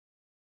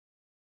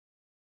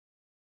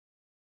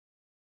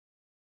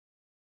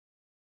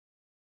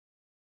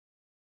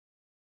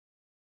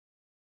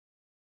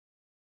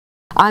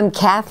I'm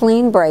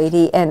Kathleen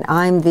Brady, and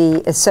I'm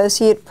the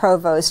Associate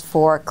Provost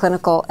for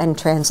Clinical and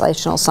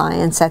Translational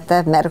Science at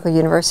the Medical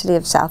University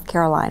of South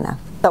Carolina.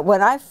 But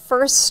when I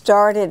first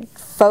started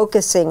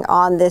focusing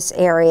on this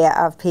area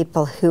of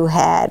people who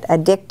had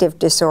addictive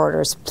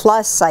disorders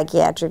plus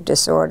psychiatric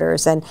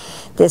disorders, and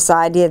this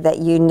idea that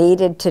you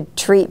needed to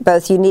treat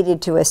both, you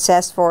needed to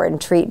assess for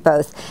and treat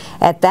both,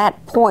 at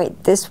that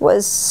point this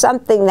was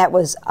something that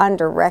was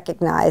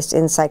under-recognized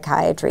in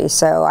psychiatry.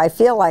 So I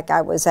feel like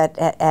I was at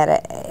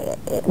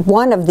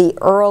one of the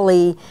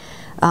early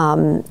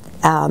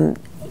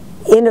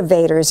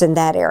innovators in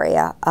that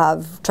area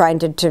of trying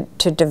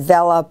to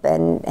develop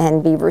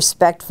and be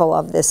respectful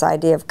of this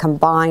idea of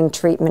combined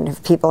treatment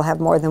if people have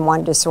more than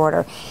one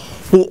disorder.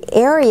 The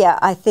area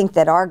I think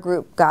that our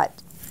group got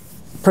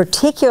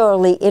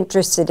particularly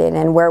interested in,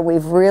 and where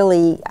we've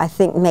really, I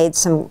think, made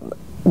some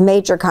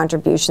major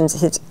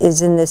contributions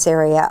is in this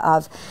area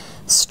of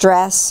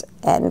stress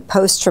and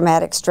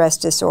post-traumatic stress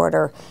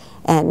disorder,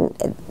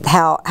 and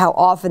how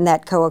often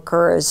that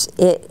co-occurs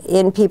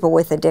in people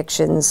with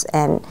addictions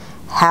and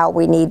how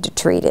we need to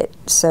treat it.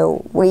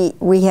 So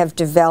we have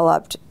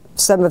developed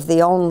some of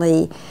the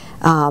only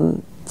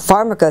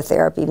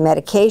pharmacotherapy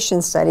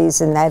medication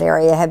studies in that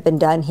area have been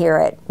done here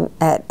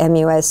at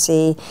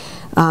MUSC.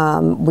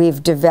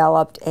 We've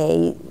developed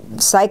a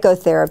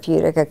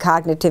psychotherapeutic, a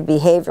cognitive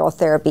behavioral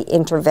therapy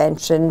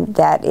intervention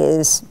that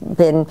is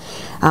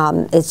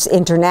it's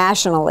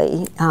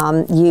internationally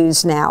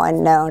used now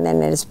and known,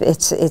 and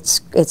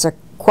it's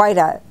quite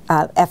a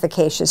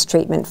efficacious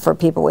treatment for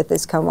people with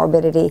this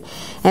comorbidity,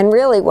 and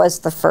really was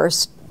the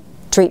first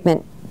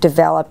treatment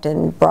developed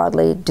and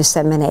broadly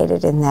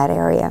disseminated in that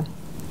area.